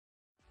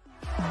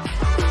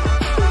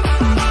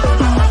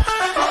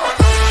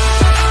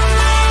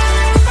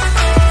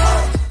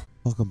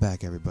Welcome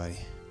back, everybody.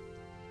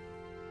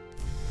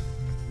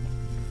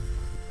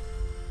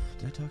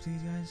 Did I talk to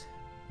these guys?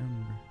 I don't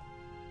remember.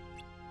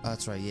 Oh,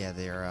 that's right. Yeah,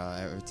 they're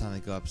every time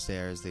they go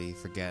upstairs, they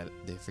forget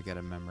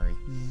a memory.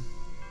 Yeah.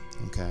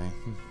 Okay.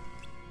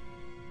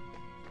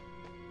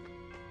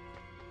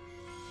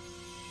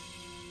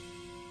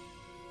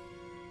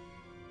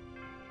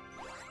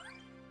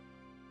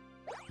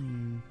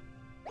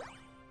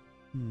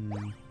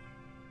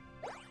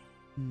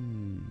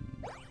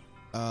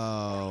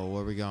 Oh,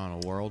 where are we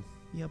going? A world?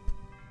 Yep.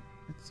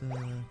 Let's do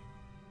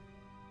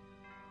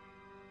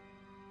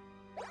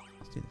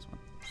this one.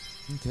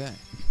 Okay.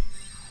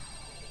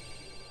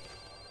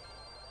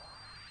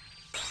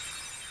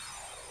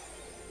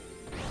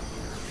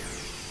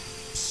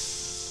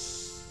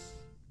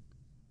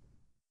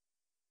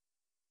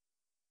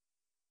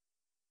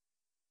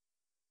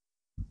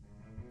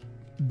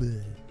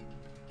 Bleh.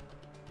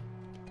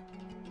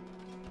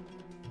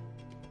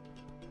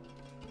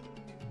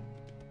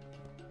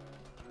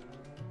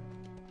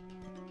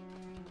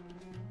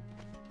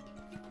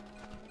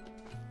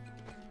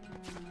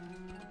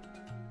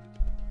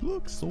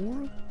 Look,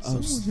 Sora.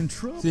 Someone's in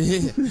trouble. Oh,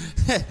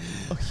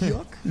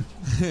 yuck.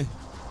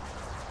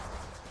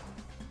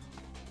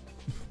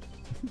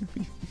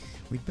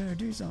 We'd better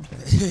do something.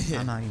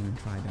 I'm not even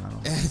try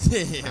Donald. I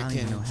don't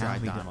even know how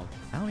he Donald.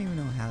 I don't even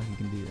know how he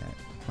can do that.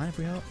 Mind if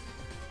we help?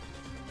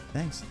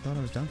 Thanks. Thought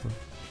I was done for.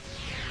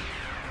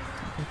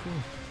 Okay, cool.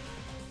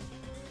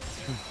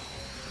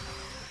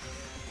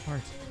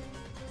 Heart.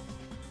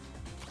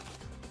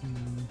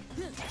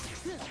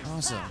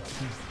 Awesome.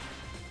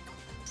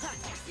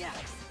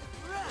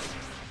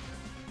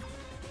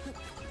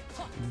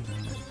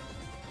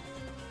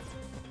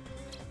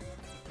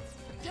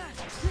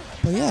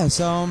 But yeah,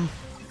 so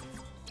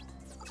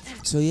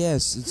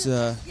yes, it's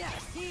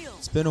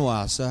been a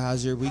while. So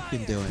how's your week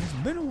been doing? It's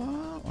been a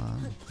while. Wow.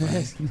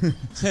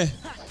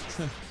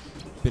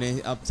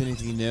 Been up to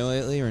anything new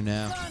lately or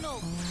no? I'm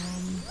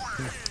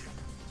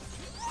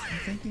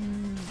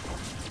thinking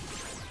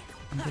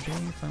the day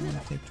if I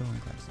want to take drawing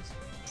classes.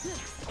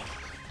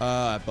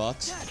 At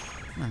Bucks.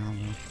 I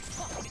don't know.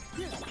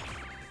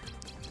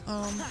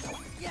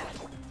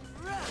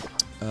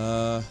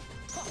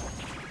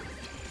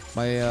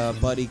 My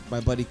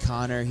buddy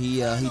Connor,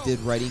 he did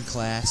writing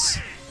class.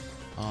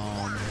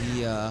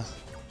 He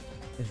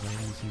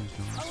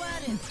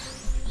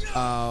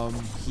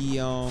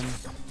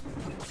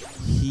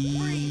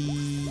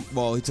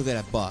took it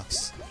at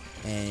Bucks,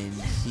 and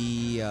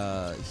he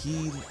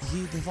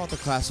thought the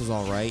class was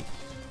all right,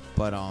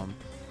 but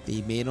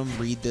they made him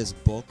read this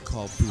book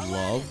called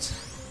Beloved,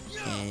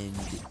 and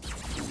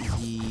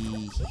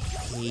he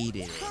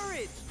hated it.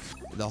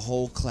 The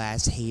whole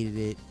class hated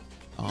it.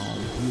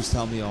 He was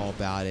telling me all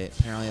about it.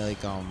 Apparently,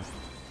 like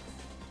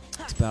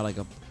it's about like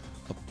a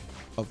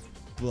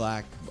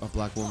black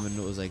woman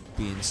that was like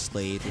being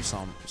enslaved or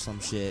some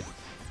shit,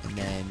 and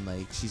then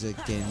like she's like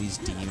getting these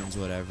demons,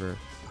 whatever.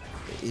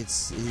 He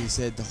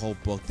said the whole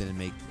book didn't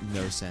make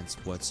no sense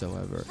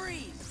whatsoever,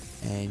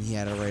 and he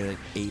had to write an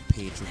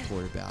 8-page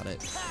report about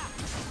it.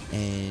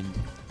 And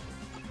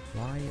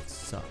Why it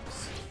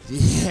sucks.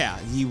 yeah,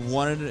 he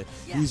wanted it.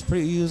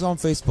 He was on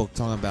Facebook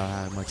talking about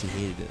how much he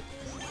hated it.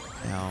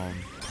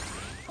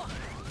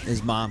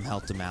 His mom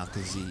helped him out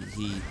because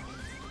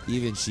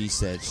even she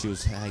said she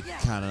was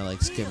kind of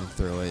like skimming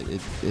through it.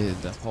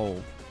 The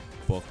whole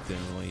book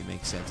didn't really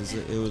make sense.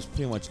 It was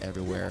pretty much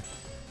everywhere,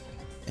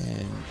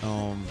 and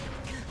My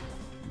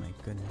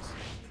goodness.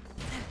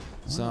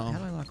 So how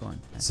do I lock on?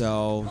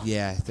 So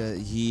yeah,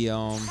 he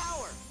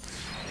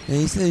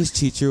said his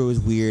teacher was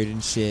weird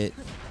and shit.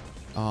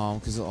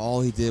 Because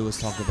all he did was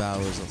talk about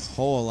was a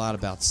whole lot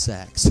about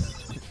sex,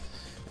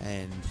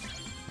 and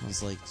I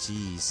was like,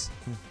 jeez.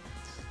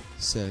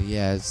 So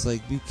yeah, it's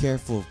like be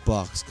careful of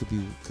Bucks.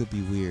 Could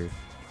be weird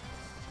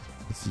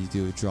if you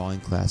do a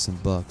drawing class in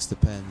Bucks.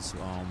 Depends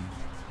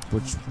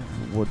what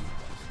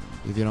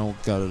if you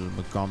don't go to the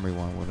Montgomery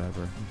one,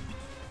 whatever.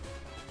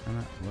 I'm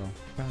not. Well,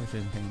 probably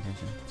shouldn't pay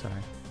attention.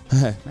 Sorry.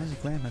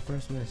 Magic lamp, my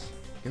first wish.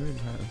 Get rid of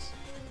the house.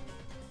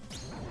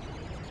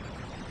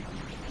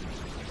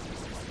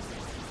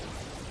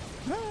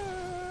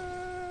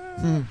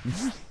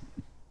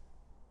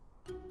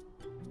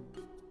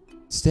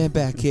 Stand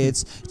back,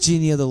 kids.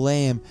 Genie of the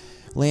lamp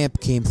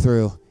came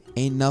through.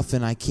 Ain't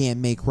nothing I can't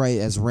make right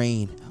as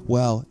rain.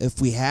 Well, if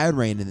we had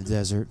rain in the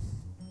desert.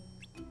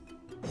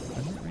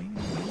 Does it rain?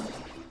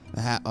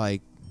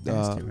 Like,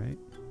 Right?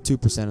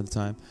 2% of the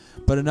time.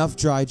 But enough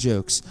dry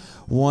jokes.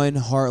 One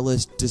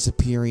heartless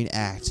disappearing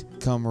act.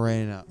 Come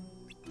raining up.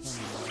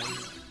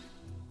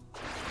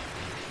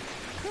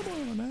 Come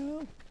on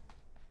now.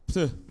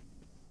 Go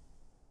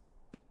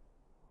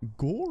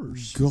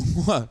Gorge.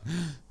 what?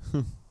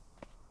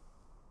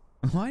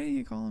 Why did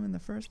you call him in the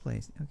first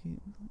place? Okay.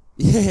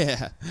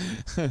 Yeah.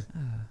 It's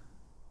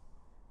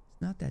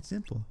not that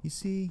simple. You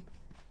see.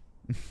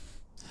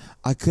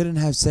 I couldn't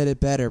have said it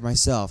better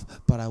myself,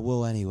 but I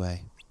will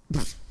anyway.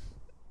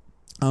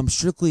 I'm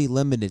strictly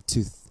limited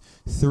to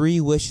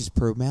 3 wishes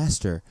per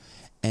master,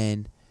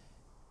 and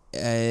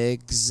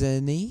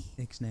Ixnay.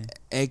 Ixnay.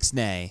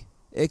 Ixnay.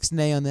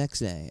 Ixnay on the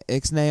Ixnay.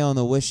 Ixnay on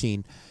the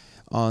wishing.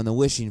 On the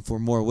wishing for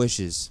more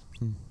wishes.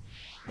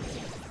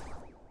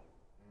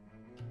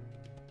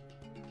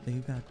 So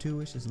you've got 2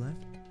 wishes left.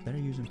 Better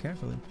use them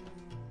carefully.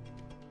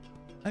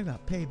 I've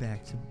got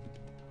payback to...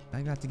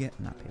 I've got to get...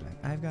 Not payback.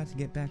 I've got to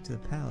get back to the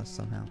palace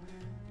somehow.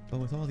 But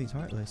with all these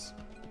Heartless...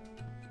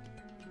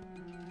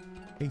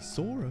 Hey,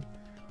 Sora.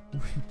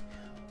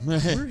 We're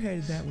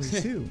headed that way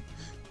too.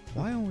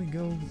 Why don't we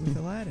go with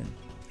Aladdin?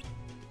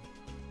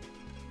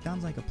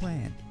 Sounds like a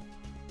plan.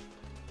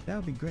 That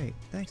would be great.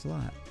 Thanks a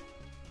lot.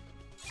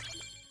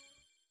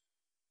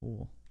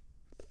 Cool.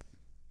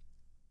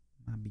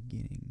 My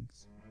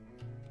beginnings.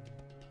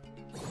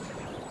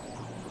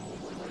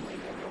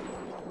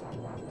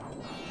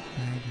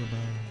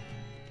 Agrabah.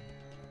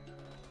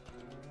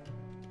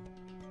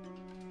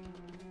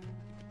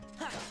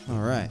 All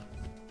right.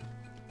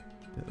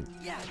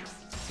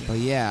 But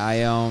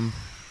yeah,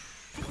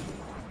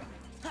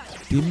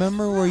 do you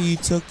remember where you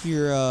took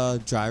your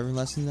driving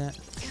lesson at?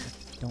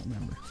 Don't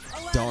remember.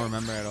 Don't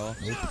remember at all.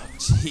 Nope.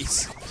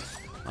 Jeez.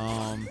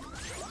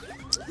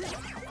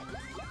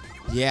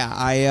 Yeah,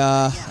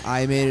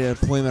 I made an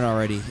appointment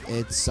already.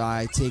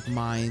 I take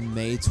mine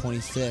May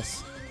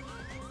 25th,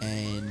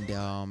 and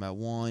at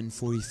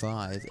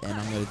 1:45, and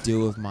I'm gonna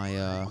do it with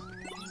my I'm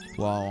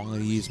gonna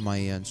use my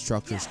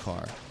instructor's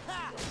car.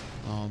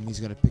 He's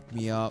gonna pick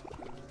me up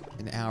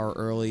an hour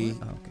early.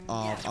 Okay.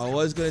 I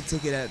was gonna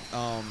take it at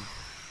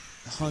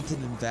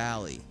Huntington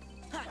Valley,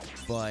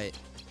 but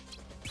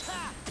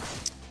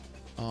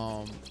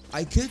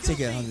I could take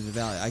it at Huntington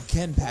Valley. I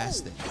can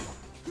pass it,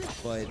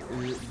 but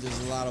there's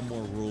a lot of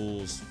more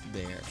rules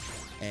there,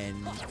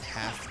 and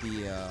half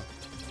the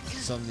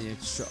some of the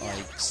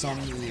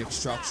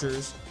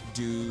instructors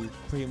do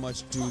pretty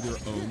much do their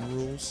own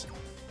rules.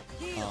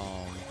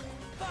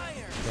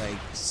 Like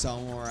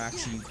some are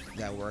actually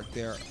that work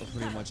there are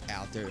pretty much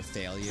out there to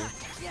fail you.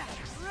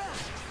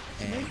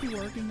 And they be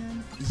working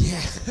then?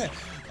 Yeah.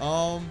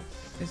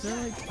 Is there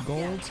like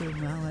goal to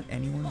not let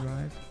anyone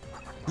drive?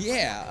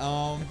 Yeah.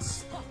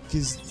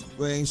 Because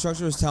the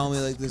instructor was telling me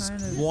like this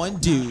one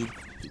dude,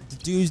 the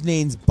dude's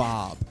name's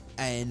Bob,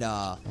 and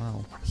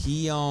wow.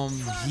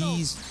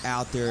 He's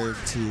out there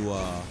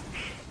to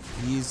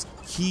he's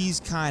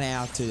kind of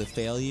out to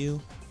fail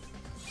you.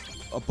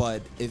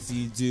 But if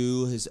you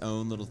do his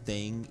own little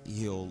thing,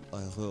 he'll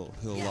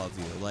love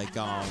you. Like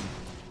what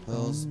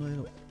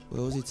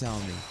was he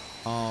telling me?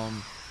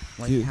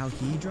 Like dude, how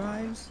he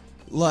drives?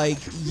 Like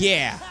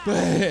yeah,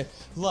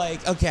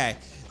 like okay,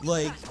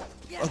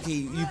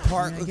 you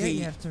park. I mean, I get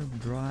you have to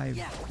drive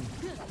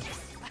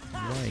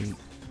right,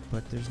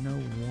 but there's no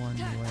one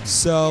way.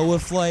 So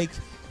with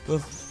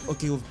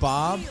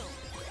Bob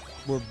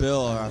or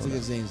Bill, or I think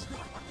his name's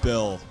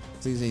Bill. I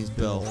think his name's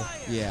Bill.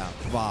 Yeah,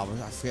 Bob.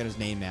 I forget his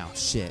name now.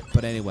 Shit.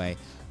 But anyway,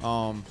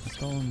 let's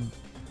call him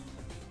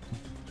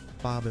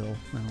Bob-Bill.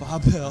 No.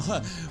 Bob-Bill.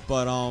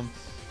 But my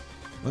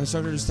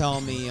instructor was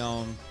telling me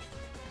okay,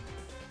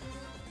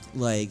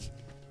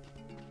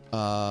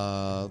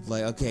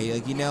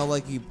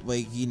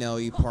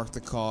 you park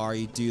the car,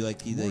 you do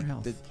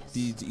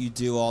you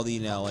do all the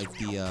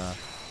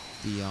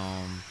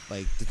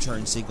the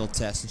turn signal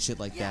test and shit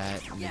like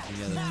that in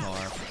the other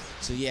car.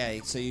 So yeah,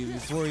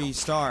 before you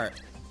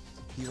start,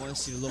 he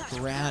wants you to look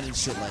around and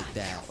shit like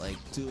that. Like,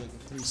 do like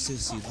a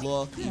 360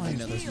 look, even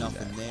though there's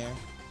nothing there.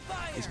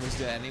 You're supposed to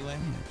do that anyway?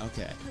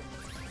 Okay.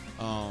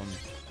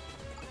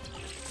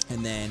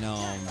 And then,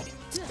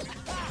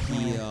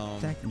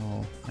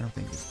 Techno, I don't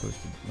think it's supposed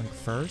to, like,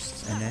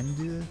 first, and then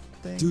do the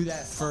thing? Do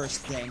that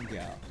first, then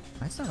go.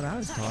 That's not what I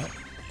was taught.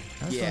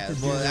 I was Yeah, taught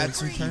to well, do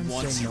that's what he turn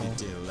wants you signal,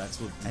 to do. That's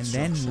what and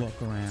then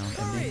look around,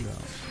 and then go.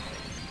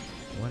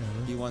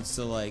 Whatever. He wants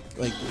to, like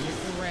look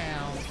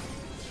around,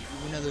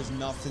 even though there's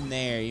nothing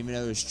there, even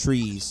though there's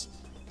trees,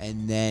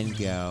 and then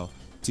go.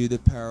 Do the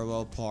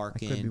parallel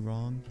parking. I could be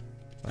wrong.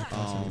 But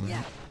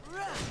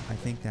I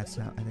think that's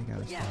how, I think I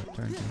was taught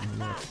turn signal,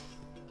 look.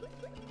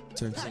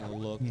 Turn signal,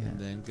 look, and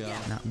then go.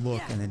 Not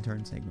look and then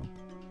turn signal.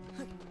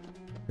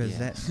 Because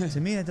that,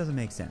 to me, that doesn't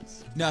make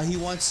sense. No, he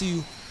wants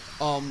you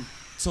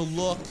to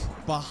look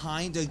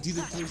behind, do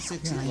the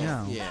 360 Yeah, I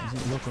know. look. Yeah. You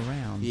look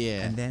around.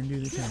 Yeah. And then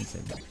do the turn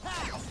signal.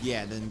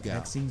 Yeah, then go.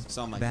 That seems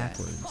something like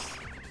backwards.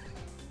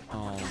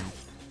 That.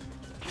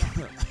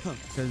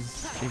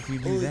 Because if you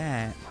do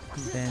that,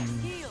 then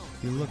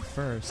you look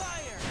first,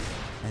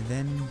 and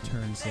then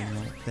turn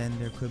signal, then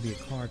there could be a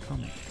car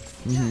coming.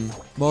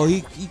 Well,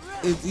 he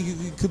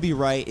could be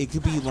right. It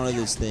could be one of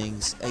those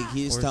things. Like,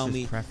 he's telling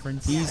me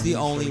he's the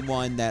only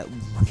one that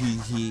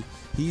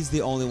he's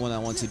the only one that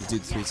wants you to do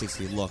the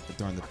 360 look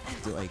during the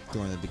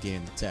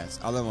beginning of the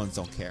test. Other ones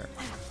don't care.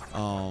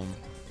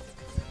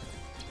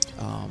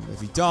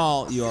 If you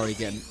don't, you already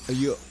get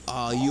you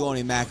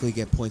automatically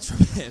get points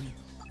from him.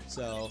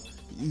 So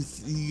you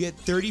get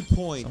 30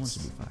 points. Someone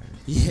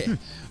should be fired.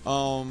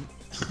 Yeah.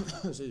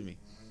 Excuse me.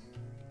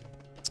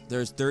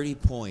 There's 30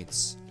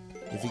 points.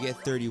 If you get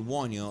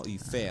 31, you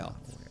fail.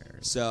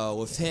 So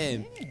with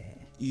him,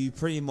 you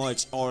pretty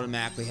much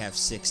automatically have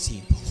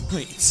 16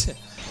 point.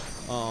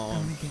 I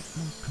wanna get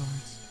more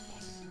cards.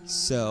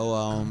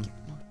 So Get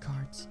more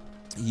cards.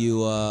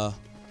 you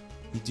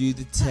do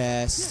the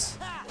test.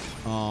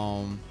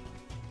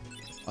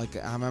 Like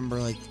I remember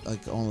like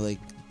only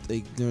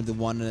like near the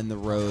one in the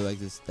road like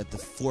this at the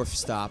 4th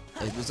stop.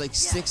 Like, there's like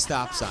 6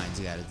 stop signs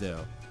you gotta do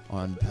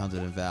on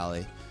Pendleton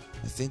Valley.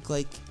 I think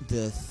like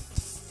the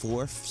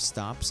 4th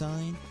stop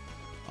sign.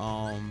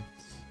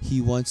 He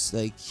wants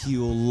like he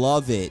will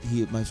love it.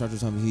 My instructor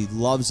told me he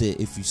loves it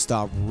if you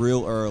stop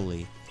real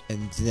early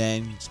and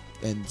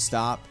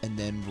stop and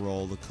then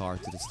roll the car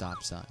to the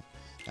stop sign.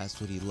 That's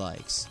what he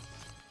likes.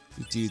 If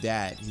you do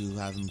that, he'll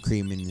have him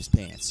creaming in his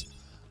pants.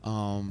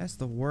 That's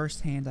the worst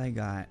hand I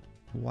got.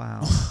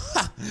 Wow.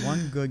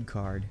 One good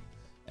card.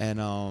 And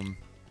Right,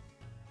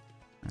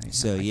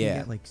 so I can yeah.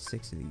 get like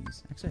 6 of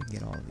these. Actually, I can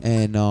get all of these.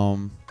 And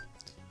Do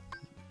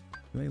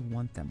I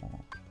want them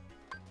all?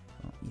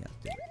 Oh, yeah,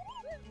 do it.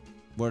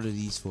 what are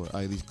these for?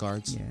 Are these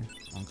cards? Yeah.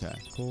 Okay.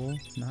 Cool.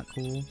 Not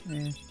cool.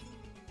 Eh.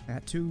 I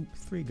got 3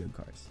 good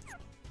cards.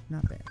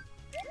 Not bad.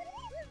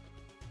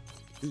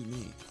 Ooh,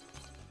 me.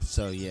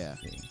 So yeah.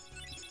 Okay.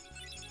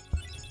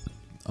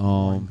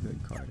 One good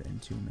card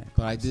and 2 mech.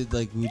 But I did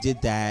we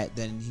did that.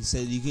 Then he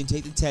said you can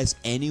take the test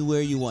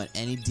anywhere you want,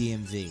 any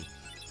DMV.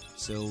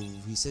 So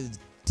he said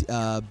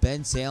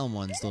Ben Salem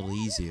one's a little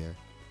easier.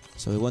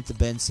 So we went to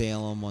Ben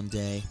Salem one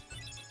day.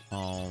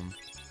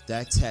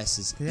 That test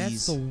is That's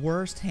easy. the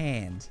worst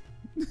hand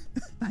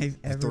I've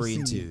ever 3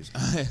 and seen.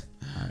 2s.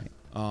 Alright.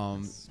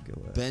 Let's go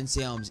with Ben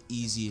Salem's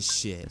easy as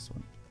shit. this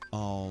one.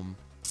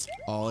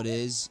 All it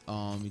is,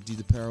 you do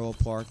the parallel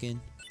parking.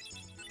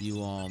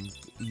 Well,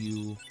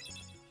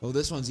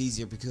 this one's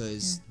easier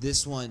because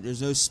this one,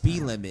 there's no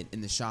speed limit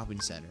in the shopping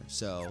center.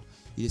 So,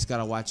 you just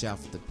gotta watch out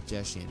for the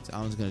pedestrians.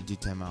 I was gonna do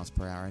 10 miles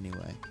per hour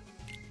anyway.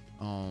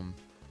 You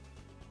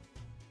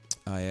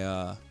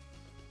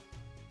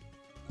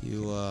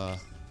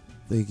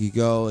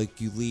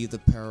leave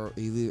after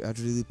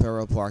you leave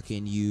parallel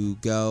parking, you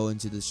go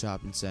into the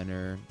shopping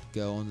center,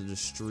 go onto the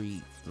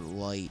street, the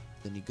light,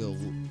 then you go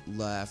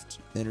left,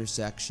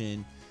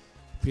 intersection,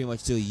 pretty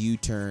much do a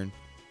U-turn,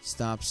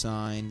 stop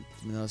sign,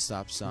 another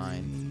stop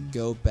sign,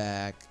 go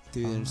back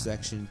through the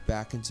intersection,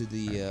 back into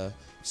the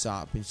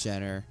shopping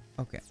center.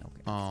 Okay.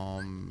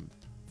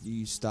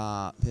 You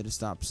stop, hit a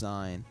stop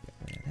sign,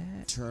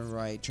 turn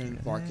right, turn in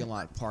the parking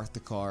lot, park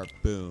the car,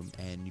 boom,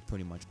 and you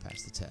pretty much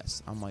pass the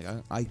test. I'm like,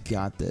 I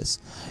got this.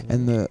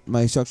 And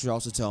my instructor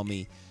also told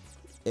me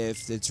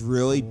if it's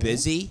really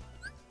busy,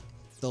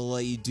 they'll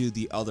let you do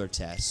the other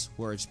tests,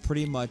 where it's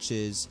pretty much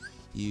is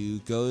you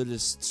go to the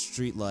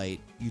street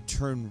light, you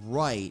turn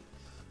right,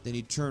 then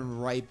you turn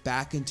right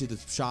back into the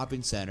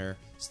shopping center,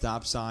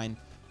 stop sign,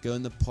 go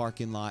in the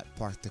parking lot,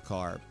 park the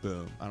car,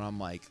 boom. And I'm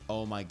like,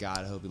 oh my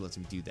god, I hope he lets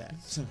me do that.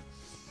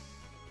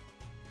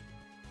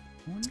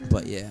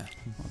 But yeah.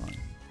 Hold on.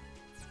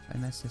 I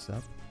messed this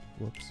up.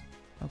 Whoops.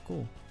 Oh,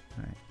 cool.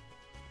 Alright.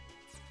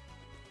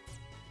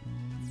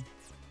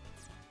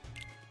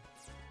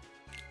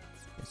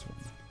 This one.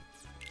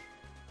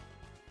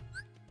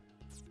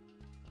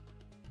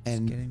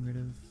 And getting rid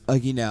of... I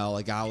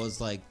was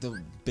like,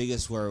 the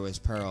biggest worry was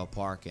parallel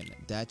parking.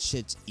 That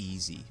shit's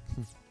easy.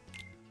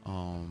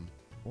 Cool.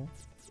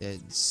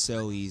 It's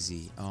so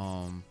easy.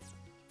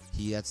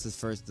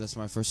 That's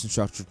my first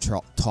instructor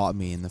taught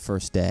me in the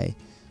first day.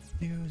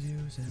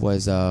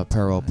 Was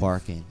parallel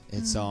parking.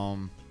 It's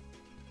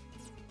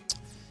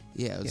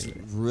it's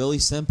really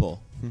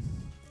simple.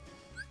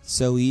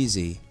 So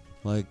easy.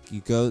 Like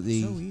you go so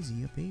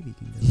easy a baby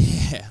can do it.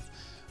 Yeah.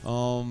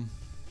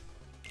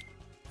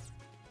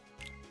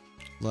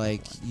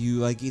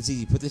 It's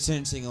easy. Put the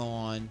sensing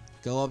on,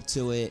 go up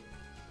to it.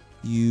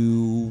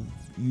 You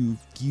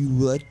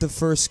let the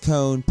first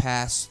cone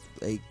pass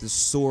the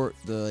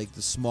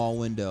small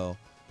window,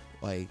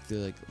 a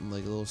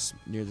little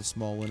near the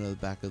small window at the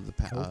back of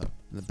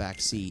the back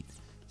seat.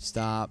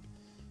 Stop.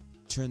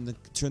 Turn the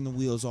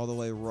wheels all the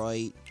way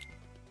right.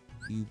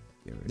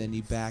 Then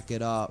you back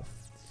it up,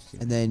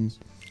 and then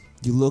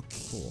you look.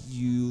 Cool.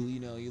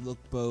 You look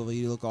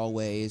all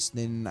ways.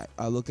 Then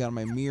I look out of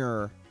my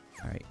mirror.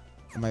 All right.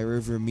 My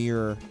rearview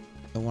mirror,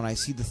 and when I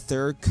see the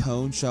 3rd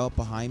cone show up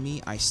behind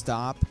me, I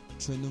stop,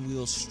 turn the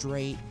wheels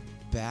straight,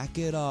 back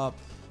it up,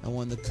 and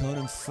when the cone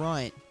in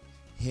front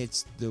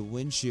hits the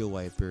windshield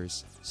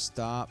wipers,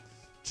 stop,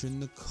 turn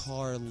the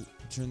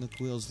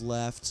wheels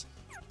left,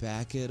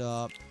 back it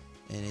up,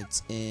 and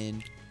it's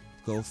in,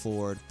 go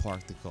forward,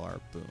 park the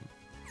car, boom.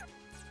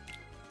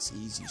 It's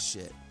easy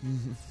shit.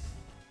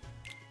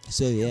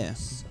 So yeah.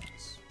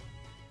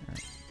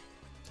 Alright.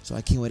 So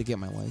I can't wait to get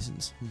my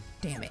license.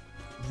 Damn it.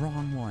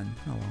 Wrong one.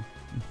 Oh well.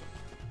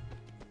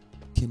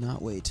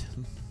 Cannot wait.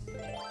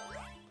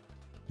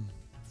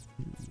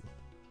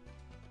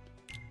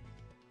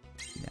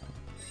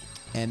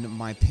 And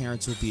my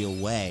parents will be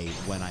away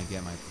when I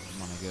go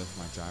for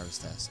my driver's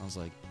test. I was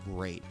like,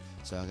 great.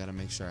 So I gotta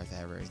make sure I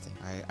have everything.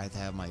 I have to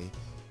have my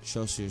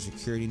social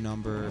security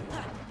number,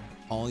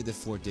 only the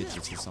 4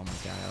 digits or something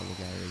like that. I gotta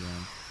look at it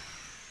again.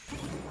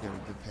 Get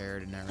it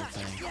prepared and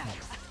everything.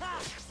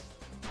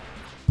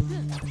 Boom.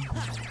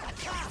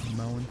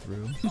 Mowing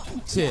through.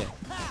 Shit.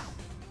 Ah,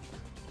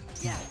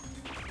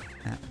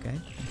 okay.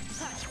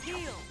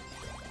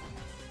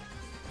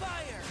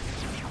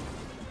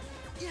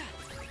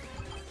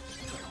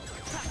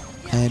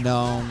 And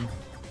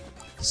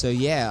so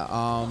yeah,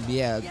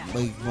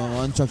 like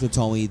one instructor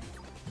told me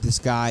this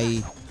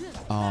guy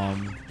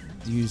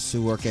used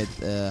to work at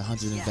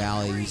Huntington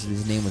Valley.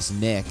 His name was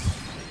Nick.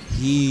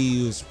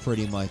 He was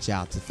pretty much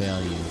out to fail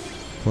you.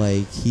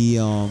 Like he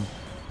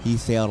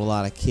failed a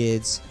lot of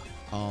kids.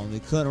 They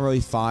couldn't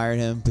really fire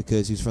him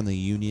because he was from the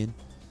union,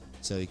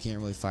 so you can't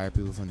really fire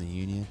people from the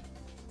union.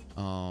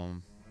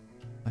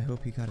 I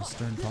hope he got a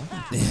stern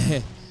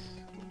talking.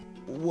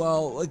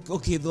 Well, like,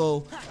 okay,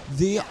 though,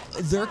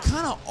 there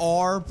kind of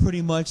are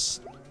pretty much,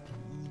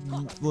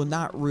 well,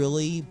 not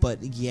really,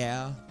 but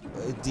yeah,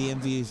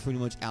 DMV is pretty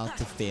much out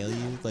to fail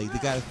you. Like, they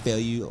gotta fail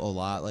you a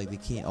lot. Like, they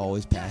can't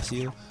always pass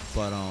you,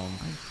 but I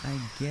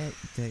get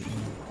that you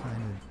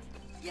kind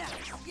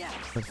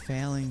of, but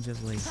failing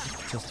just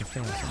to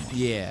fail someone.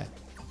 yeah,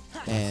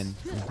 and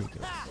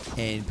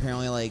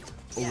apparently, like,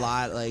 a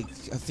lot, like,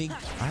 I think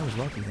I was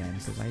lucky then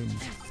because I didn't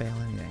fail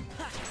anything.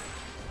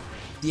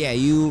 yeah,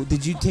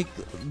 did you take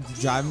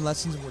driving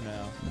lessons or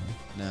no?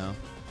 No.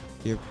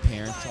 Your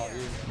parents taught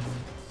you?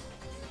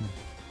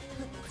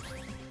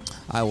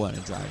 I went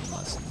to driving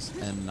lessons,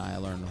 and I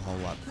learned a whole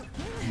lot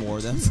more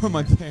than from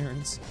my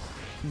parents.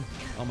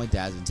 Oh, my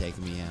dad's been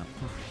taking me out.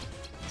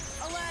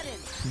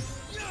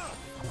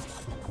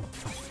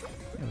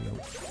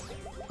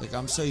 Like,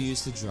 I'm so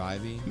used to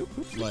driving.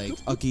 Like,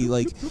 okay,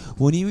 like,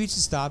 when you reach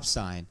the stop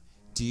sign,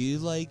 do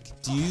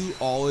you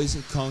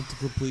always come to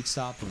complete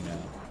stop or no?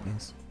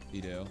 Yes.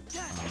 You do?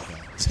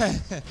 Okay.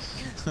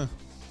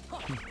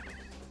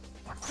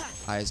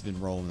 I just been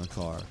rolling the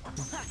car.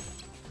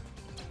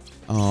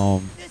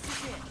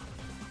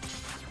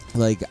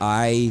 Like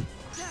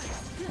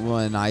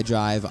when I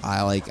drive,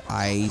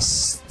 I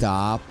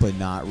stop, but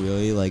not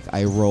really. Like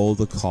I roll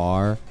the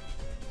car,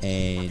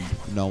 and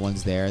no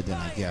one's there, then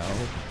I go.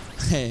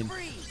 And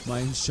my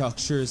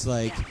instructor is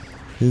like,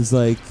 he's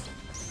like,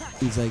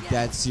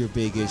 that's your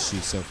big issue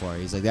so far.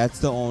 He's like, that's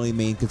the only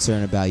main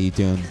concern about you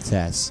doing the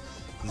test.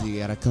 You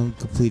gotta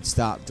complete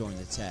stop during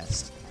the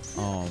test,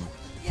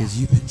 because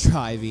you've been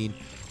driving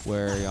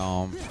where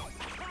Well,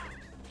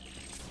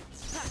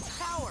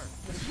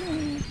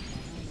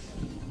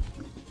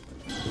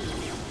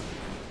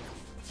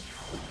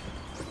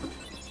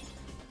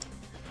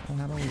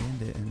 how about we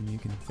end it and you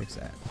can fix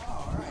that?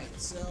 Alright,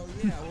 so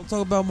yeah, we'll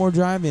talk about more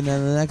driving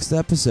in the next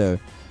episode.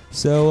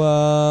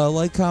 So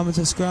like, comment,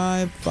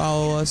 subscribe,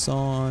 follow us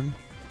on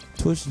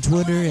Twitch and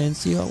Twitter, and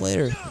see y'all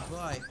later.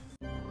 Bye.